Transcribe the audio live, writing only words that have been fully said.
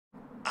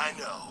I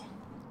know.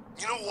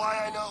 You know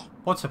why I know?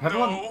 What's up,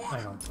 everyone? No.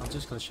 Hang on, I'm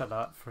just going to shut that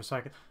up for a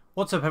second.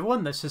 What's up,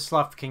 everyone? This is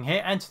SliferKing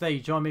here, and today you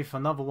join me for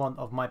another one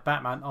of my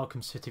Batman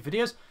Arkham City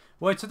videos,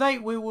 where today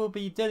we will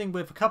be dealing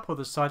with a couple of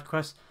the side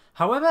quests.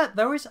 However,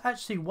 there is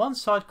actually one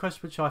side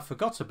quest which I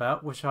forgot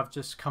about, which I've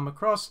just come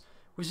across,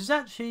 which is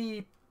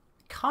actually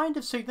kind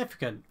of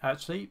significant,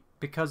 actually,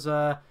 because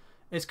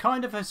it's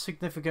kind of a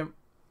significant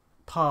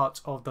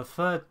part of the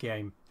third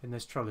game in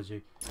this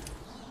trilogy.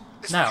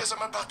 It's Now, because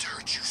I'm about to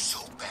hurt you so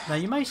bad. Now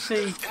you may see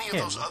if any him.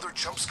 of those other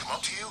chumps come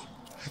up to you,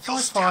 If you'll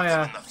I stab them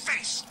fire in the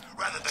face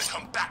rather than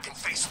come back and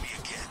face me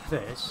again.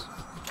 this,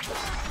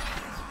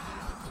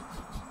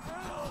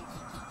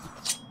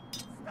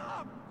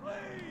 Stop,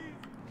 please!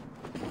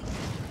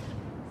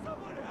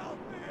 Someone help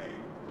me!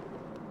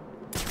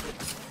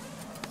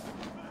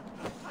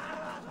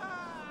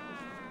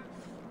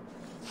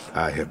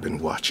 I have been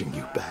watching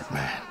you,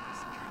 Batman,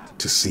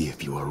 to see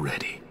if you are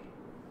ready.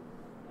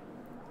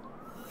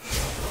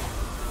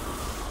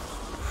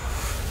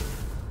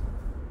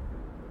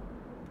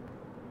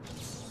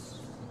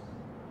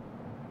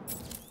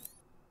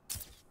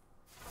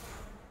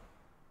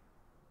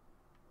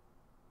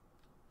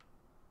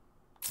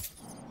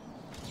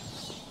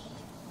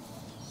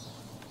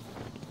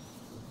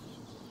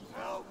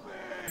 Help me!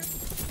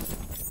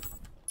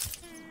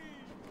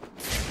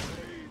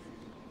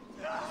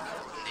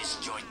 This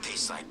joint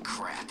tastes like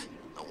crap.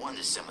 No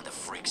wonder some of the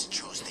freaks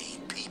choose to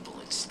eat people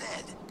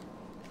instead.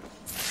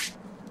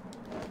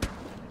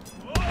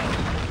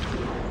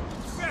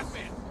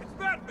 Batman! It's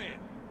Batman!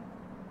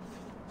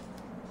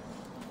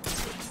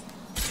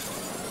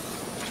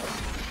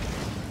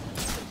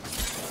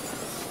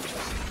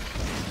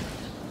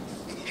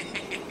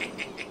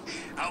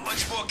 How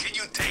much more can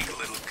you take,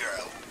 little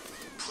girl?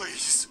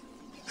 Please,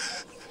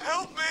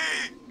 help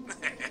me!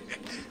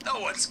 No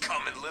one's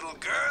coming, little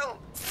girl.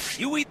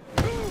 You eat...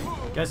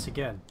 guess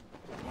again.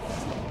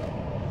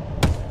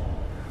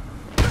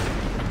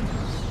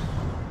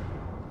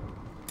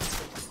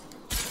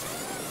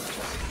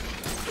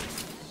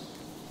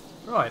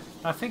 Right,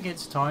 I think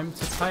it's time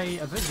to pay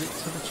a visit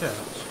to the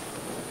church.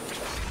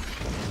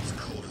 It's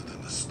colder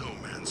than the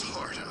snowman's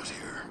heart out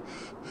here.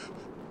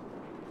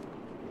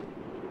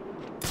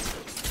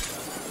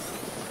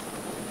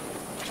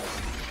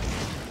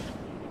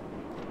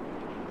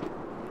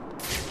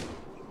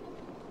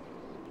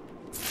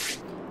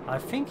 I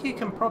think you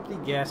can probably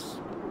guess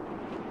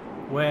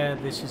where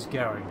this is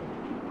going.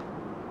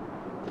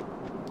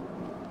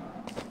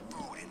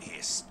 Food in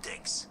here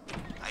stinks.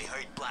 I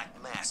heard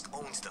Black Mask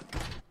owns the...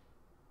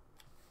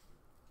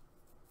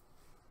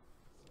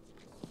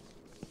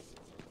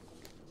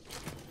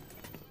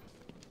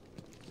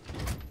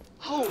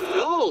 Oh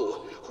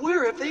no!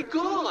 Where have they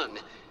gone?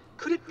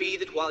 Could it be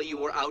that while you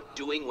were out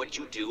doing what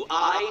you do,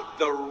 I,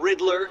 the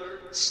Riddler,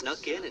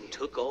 snuck in and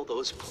took all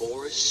those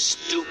poor,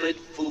 stupid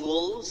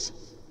fools?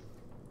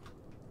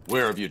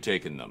 Where have you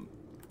taken them?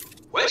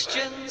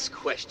 Questions,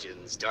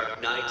 questions,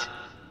 Dark Knight.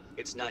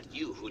 It's not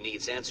you who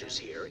needs answers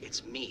here,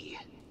 it's me.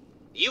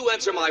 You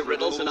answer my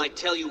riddles and I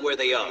tell you where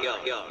they are.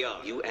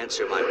 You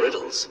answer my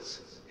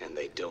riddles and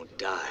they don't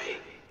die.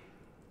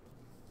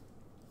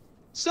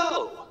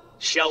 So,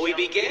 shall we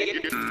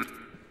begin?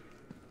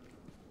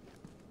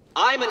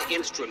 I'm an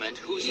instrument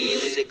whose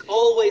music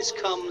always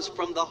comes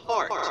from the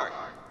heart.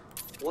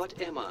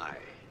 What am I?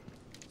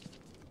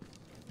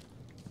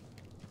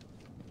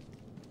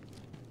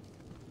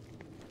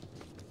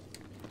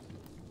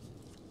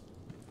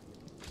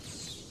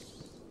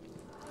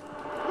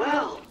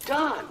 Well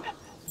done!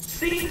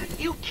 See,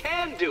 you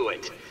can do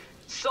it!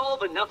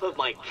 Solve enough of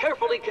my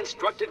carefully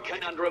constructed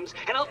conundrums,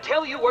 and I'll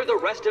tell you where the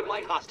rest of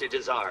my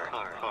hostages are.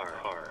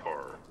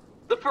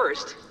 The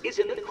first is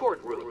in the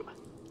courtroom.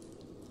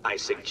 I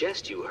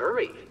suggest you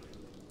hurry.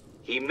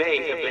 He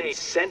may have been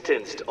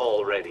sentenced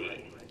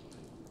already.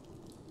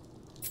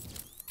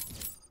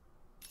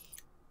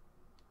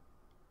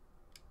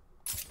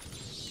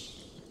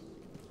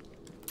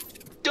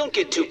 Don't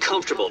get too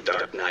comfortable,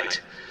 Dark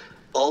Knight.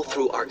 All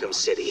through Arkham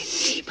City,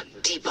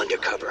 deep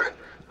undercover,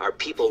 are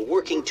people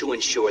working to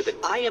ensure that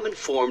I am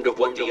informed of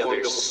what the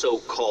other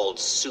so-called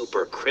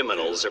super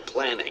criminals are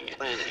planning.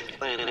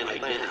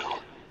 Right now,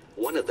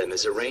 one of them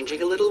is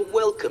arranging a little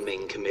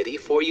welcoming committee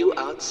for you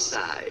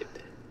outside.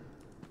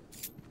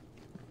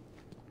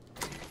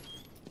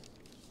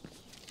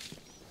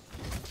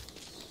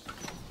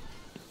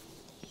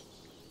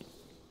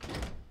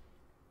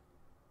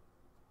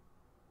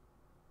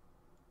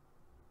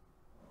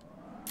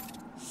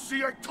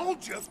 See, I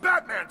told you,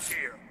 Batman's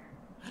here!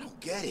 I don't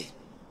get it.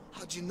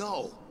 How'd you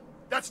know?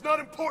 That's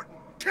not important!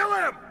 Kill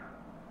him!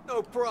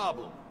 No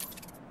problem.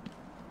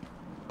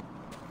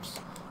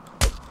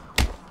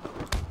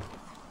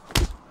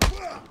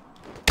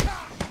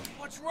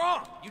 What's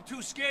wrong? You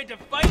too scared to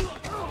fight?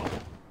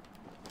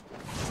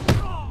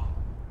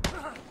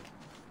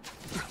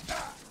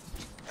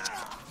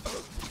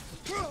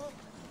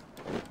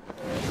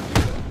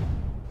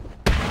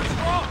 What's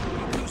wrong?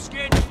 You too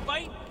scared to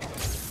fight?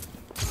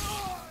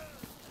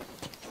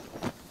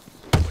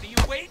 What are you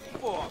waiting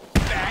for,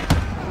 fat?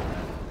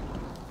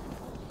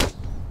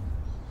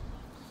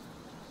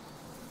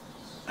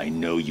 I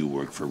know you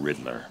work for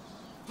Riddler.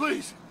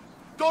 Please,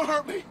 don't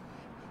hurt me.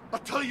 I'll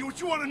tell you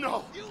what you want to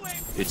know.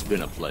 It's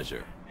been a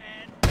pleasure.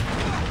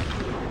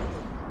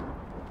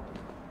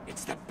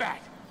 It's the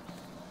bat.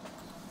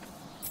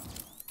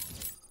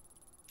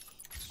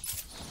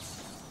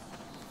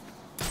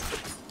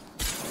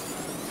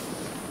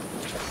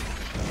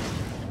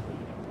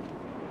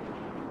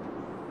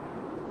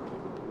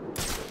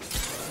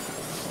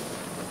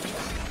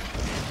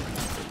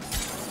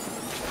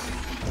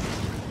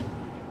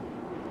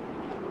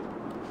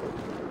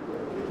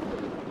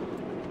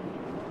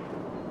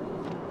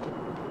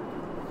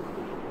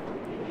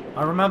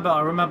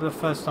 I remember the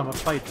first time I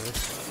played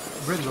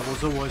this, Riddler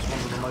was always one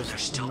of the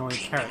most annoying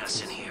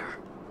characters. In here.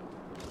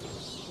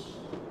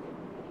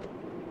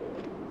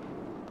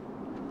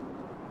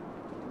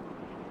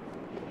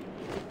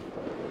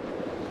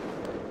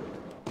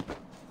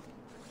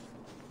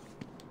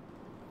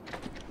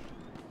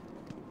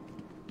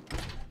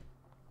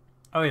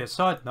 Oh yeah,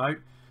 side note,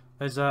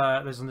 there's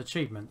an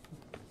achievement.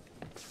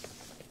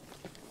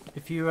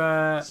 If you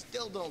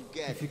Still don't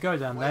get if you go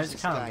down there, Where's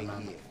it's this guy Calendar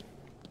Man. here?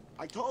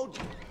 I told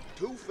you,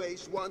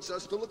 Two-Face wants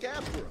us to look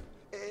after him.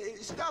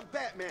 Stop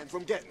Batman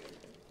from getting him.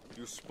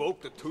 You spoke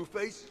to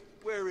Two-Face?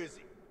 Where is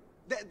he?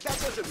 That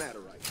doesn't matter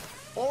right now.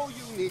 All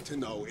you need to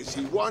know is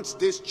he wants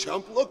this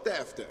chump looked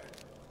after.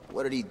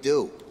 What did he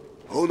do?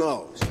 Who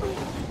knows?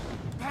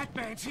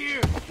 Batman's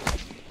here.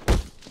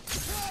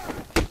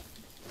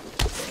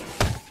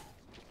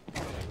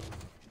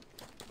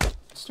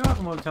 Still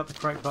haven't worked out the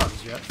correct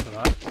buttons yet for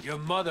that. Your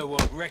mother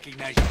won't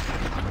recognize you.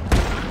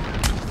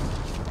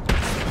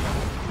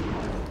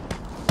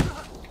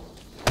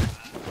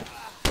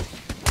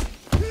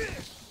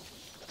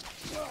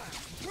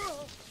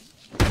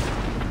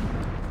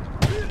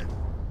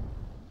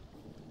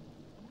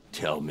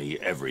 Tell me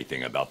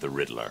everything about the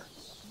Riddler.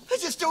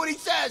 Just do what he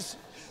says.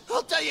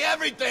 I'll tell you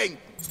everything.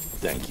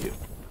 Thank you.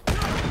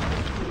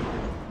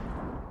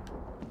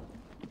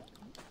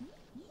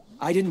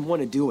 I didn't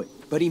want to do it,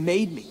 but he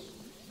made me.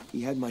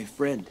 He had my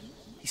friend.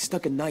 He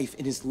stuck a knife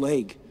in his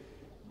leg.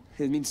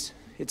 It means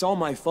it's all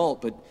my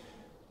fault, but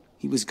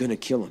he was gonna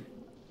kill him.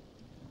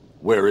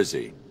 Where is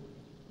he?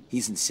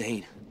 He's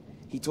insane.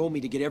 He told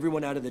me to get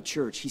everyone out of the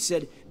church. He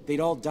said they'd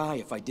all die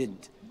if I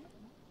didn't.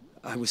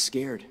 I was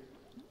scared.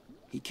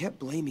 He kept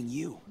blaming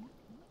you.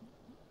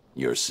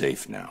 You're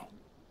safe now.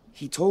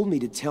 He told me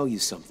to tell you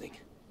something.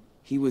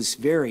 He was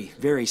very,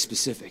 very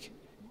specific.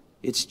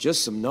 It's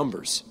just some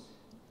numbers.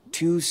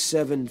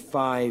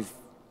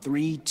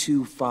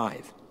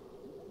 275325.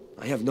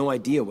 I have no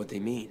idea what they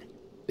mean.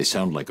 They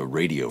sound like a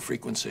radio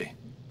frequency.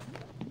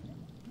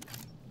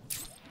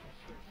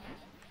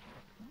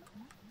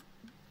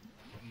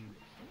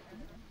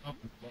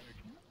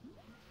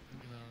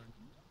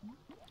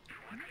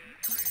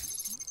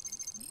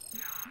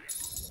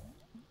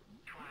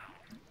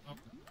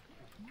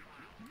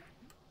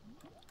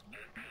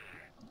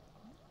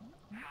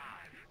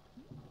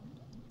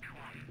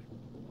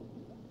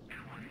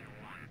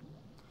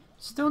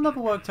 Still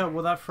never worked out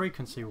what that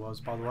frequency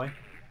was, by the way.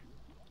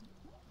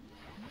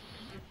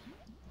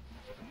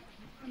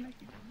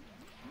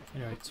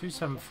 Anyway,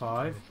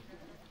 275.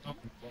 At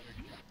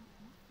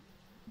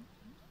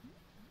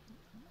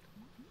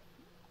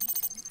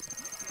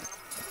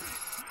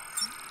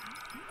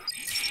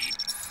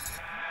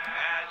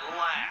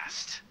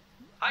last.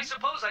 I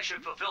suppose I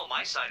should fulfill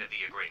my side of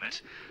the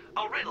agreement.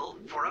 A riddle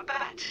for a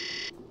bat.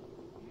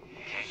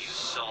 Can you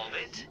solve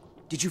it?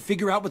 Did you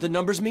figure out what the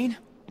numbers mean?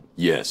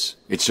 Yes,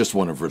 it's just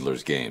one of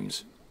Riddler's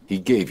games. He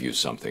gave you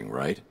something,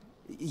 right?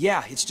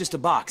 Yeah, it's just a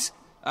box.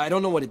 I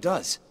don't know what it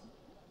does.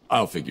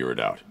 I'll figure it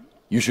out.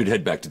 You should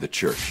head back to the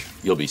church.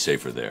 You'll be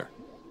safer there.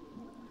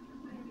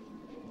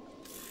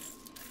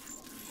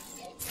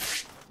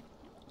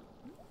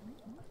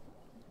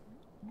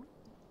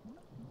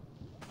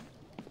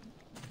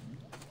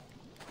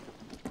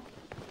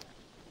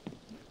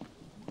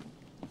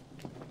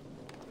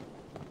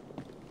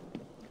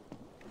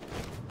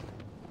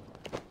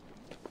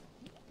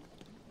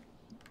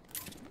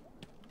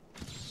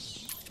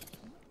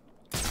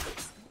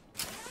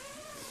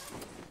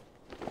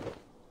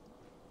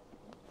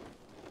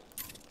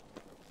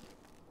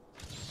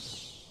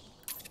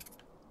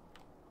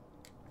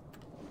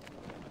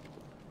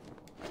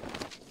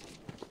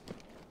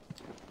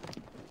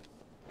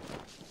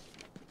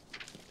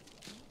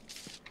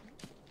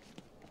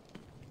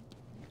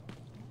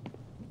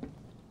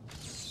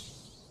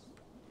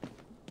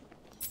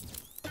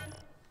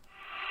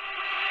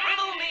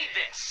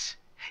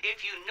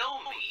 If you know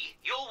me,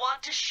 you'll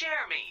want to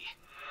share me.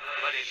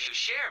 But if you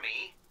share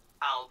me,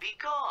 I'll be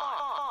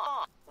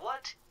gone.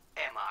 What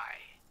am I?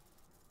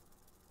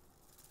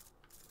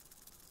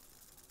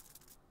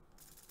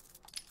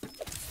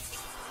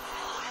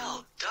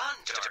 Well done,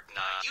 Dark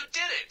Knight. You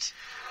did it!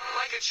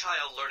 Like a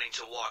child learning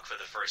to walk for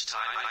the first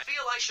time, I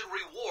feel I should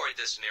reward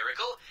this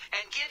miracle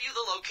and give you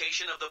the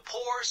location of the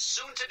poor,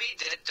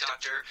 soon-to-be-dead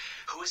doctor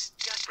who is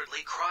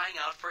desperately crying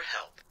out for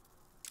help.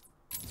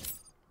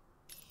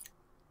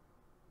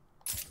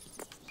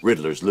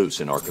 Riddler's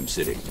loose in Arkham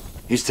City.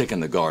 He's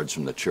taken the guards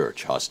from the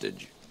church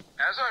hostage.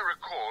 As I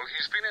recall,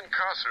 he's been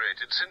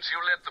incarcerated since you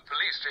led the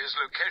police to his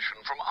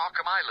location from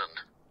Arkham Island.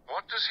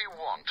 What does he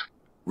want?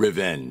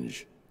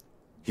 Revenge.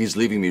 He's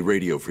leaving me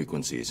radio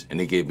frequencies,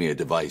 and he gave me a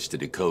device to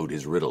decode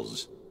his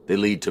riddles. They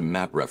lead to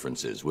map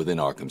references within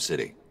Arkham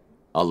City.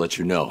 I'll let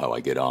you know how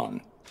I get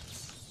on.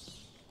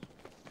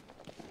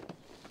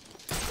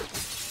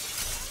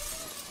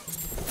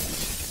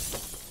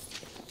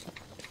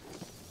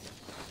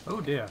 Oh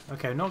dear.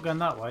 Okay, not going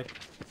that way.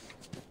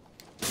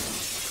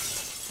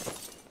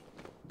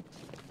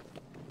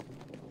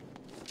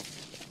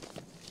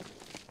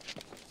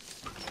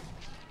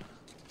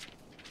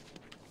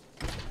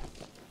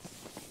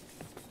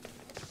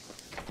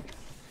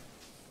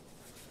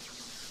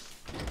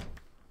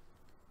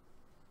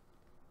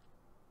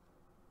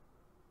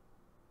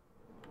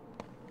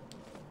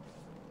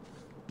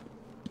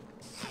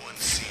 No one's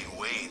seen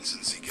Wayne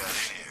since he got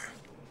in here.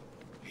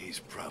 He's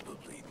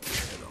probably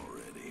dead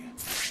already.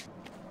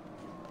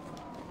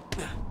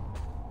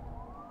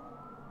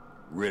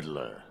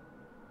 Riddler.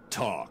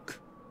 Talk.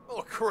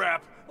 Oh,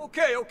 crap.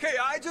 Okay,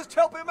 I just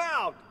help him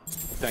out.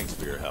 Thanks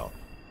for your help.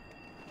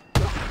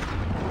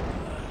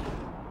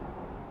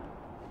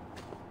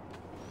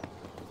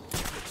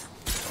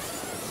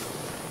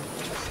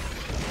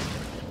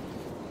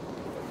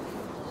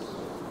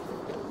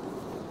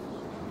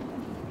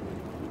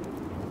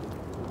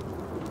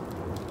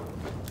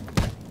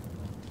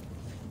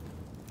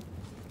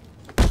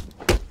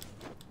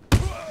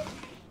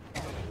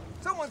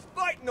 Someone's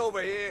fighting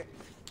over here.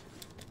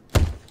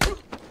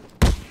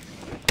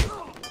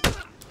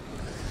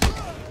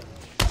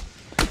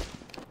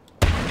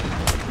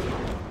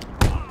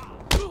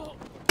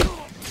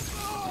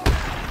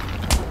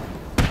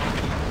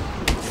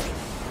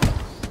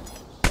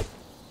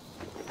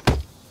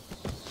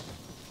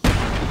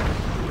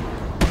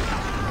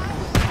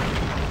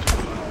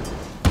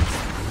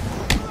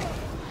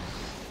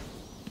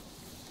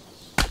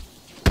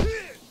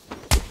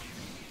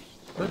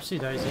 Whoopsie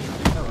daisy.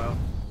 Oh well.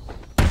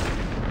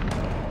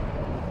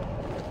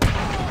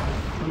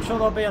 I'm sure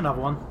there'll be another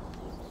one.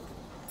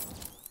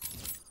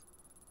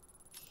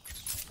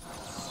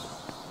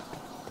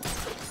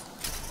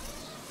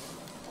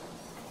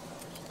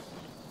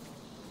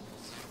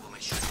 Woman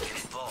shouldn't get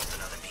involved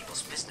in other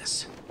people's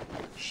business.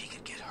 She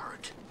could get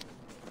hurt.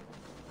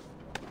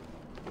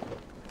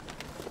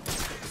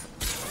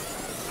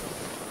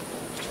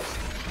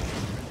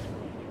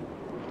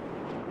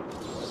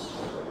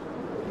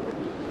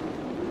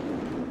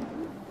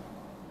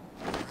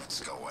 What's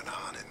going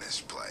on in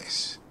this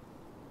place?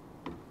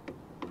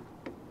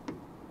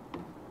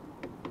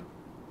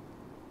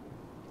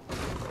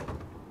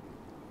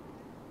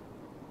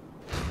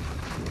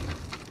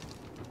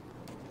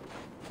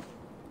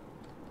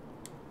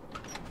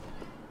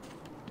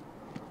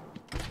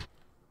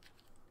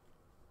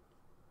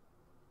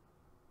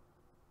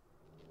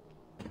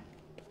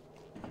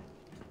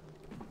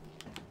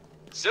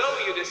 So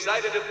you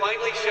decided to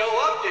finally show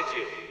up, did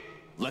you?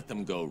 Let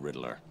them go,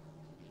 Riddler.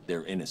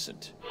 They're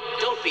innocent.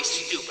 Don't be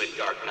stupid,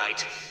 Dark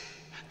Knight.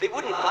 They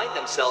wouldn't find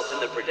themselves in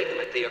the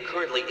predicament they are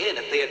currently in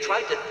if they had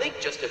tried to think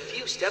just a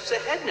few steps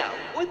ahead now,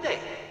 would they?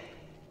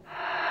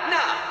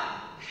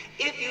 Now,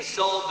 if you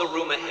solve the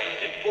room ahead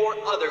and 4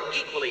 other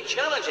equally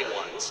challenging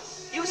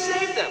ones, you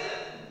save them.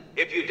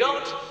 If you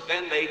don't,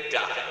 then they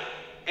die.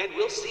 And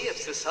we'll see if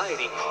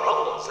society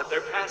crumbles at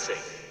their passing.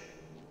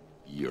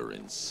 You're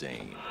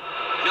insane.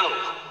 No,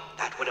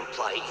 that would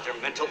imply either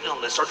mental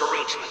illness or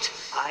derangement.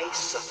 I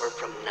suffer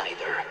from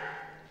neither.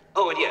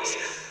 Oh, and yes,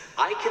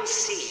 I can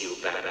see you,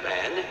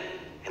 Batman,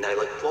 and I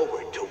look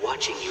forward to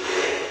watching you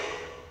fail.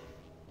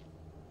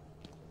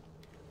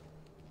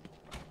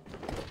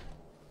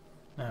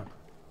 Now,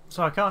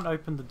 so I can't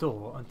open the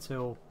door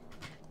until...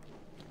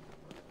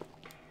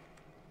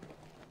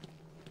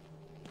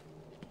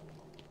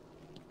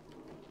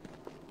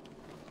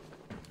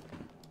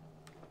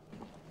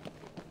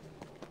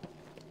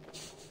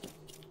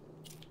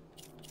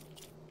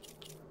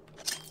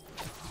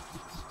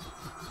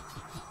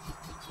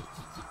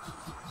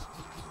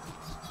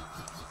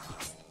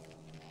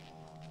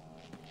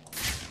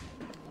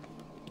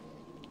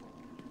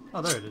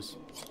 Oh, there it is.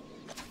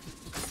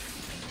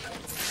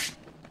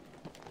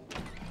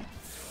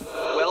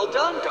 Well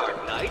done,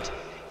 Dark Knight.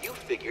 You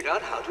figured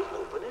out how to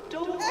open a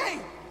door.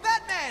 Hey,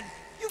 Batman!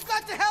 You've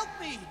got to help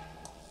me!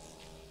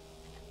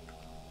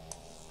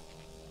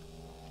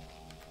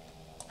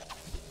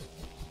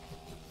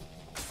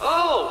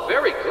 Oh,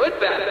 very good,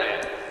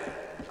 Batman.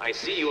 I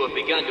see you have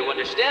begun to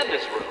understand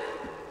this room.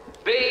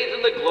 Bathe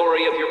in the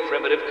glory of your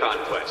primitive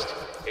conquest.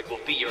 It will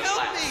be your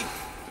last. Me!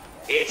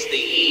 It's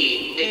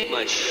the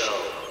Enigma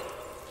Show.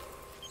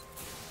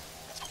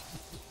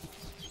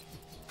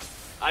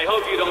 I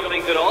hope you don't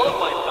think that all of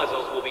my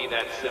puzzles will be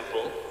that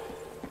simple.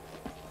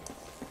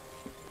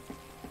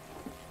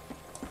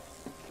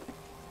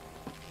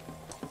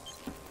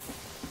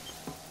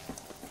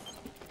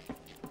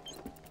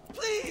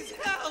 Please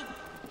help!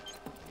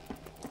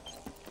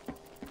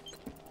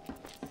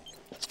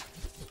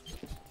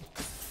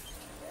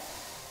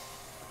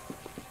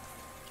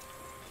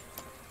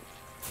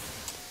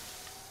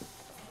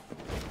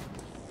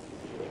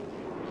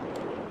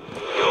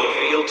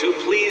 too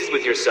pleased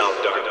with yourself,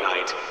 Dark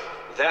Knight.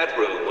 That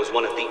room was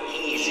one of the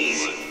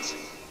easy ones.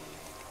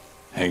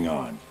 Hang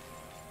on.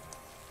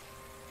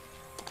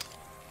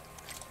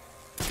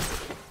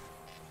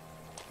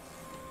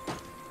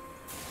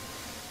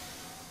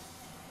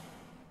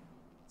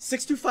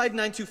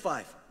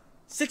 $625-925.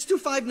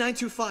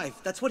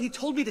 625-925. That's what he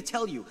told me to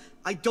tell you.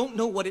 I don't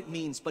know what it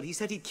means, but he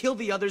said he'd kill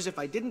the others if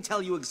I didn't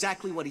tell you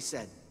exactly what he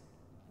said.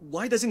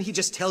 Why doesn't he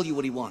just tell you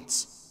what he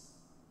wants?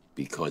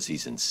 Because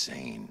he's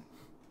insane.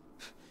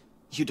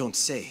 You don't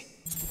say.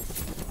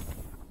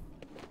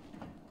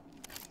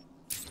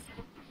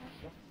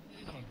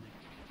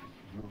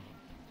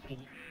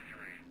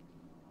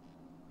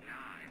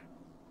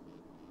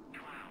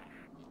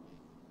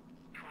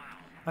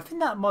 I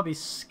think that might be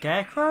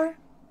Scarecrow,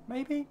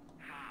 maybe?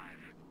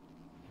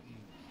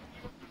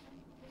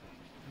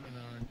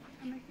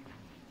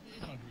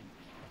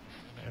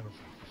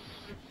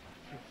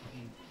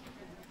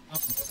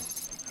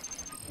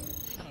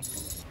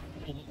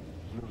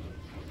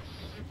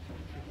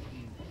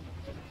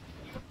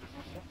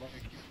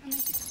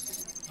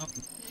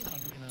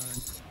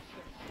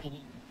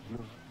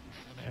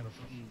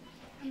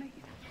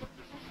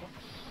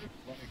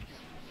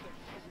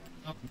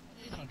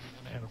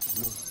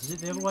 Is it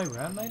the other way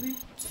around, maybe?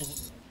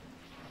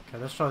 Okay,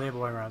 let's try the other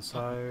way around.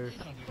 So,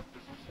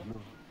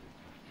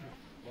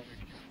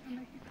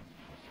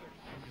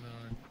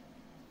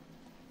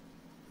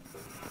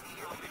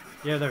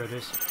 yeah, there it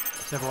is.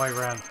 It's the other way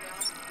around.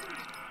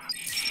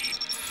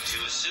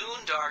 Too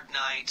soon, Dark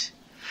Knight.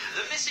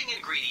 The missing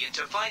ingredient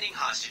to finding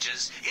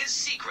hostages is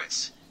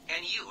secrets,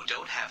 and you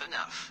don't have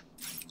enough.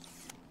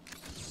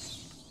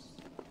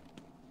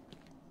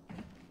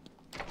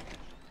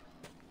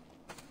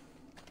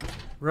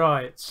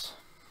 Right.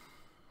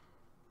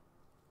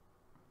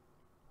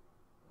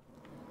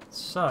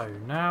 So,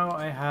 now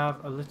I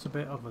have a little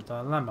bit of a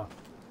dilemma.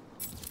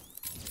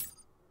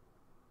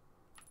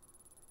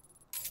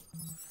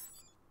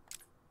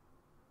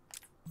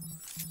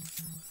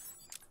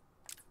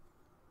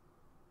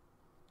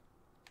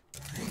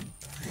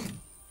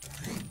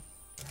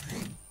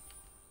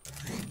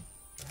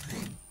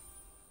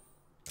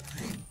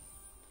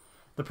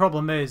 The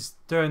problem is,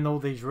 doing all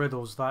these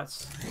riddles,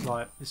 that's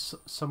like, it's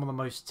some of the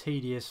most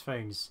tedious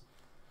things.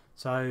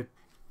 So,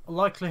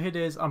 likelihood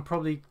is I'm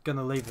probably going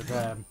to leave it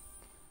there,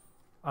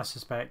 I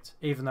suspect,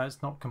 even though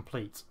it's not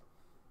complete.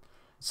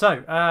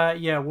 So,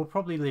 yeah, we'll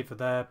probably leave it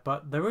there,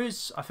 but there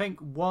is, I think,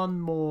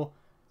 one more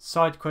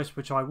side quest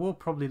which I will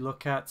probably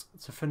look at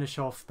to finish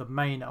off the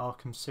main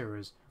Arkham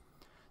series.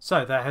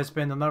 So, there has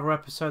been another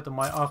episode of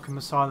my Arkham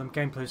Asylum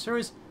gameplay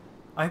series.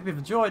 I hope you've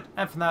enjoyed,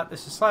 and for that,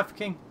 this is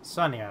SliferKing,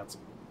 signing out.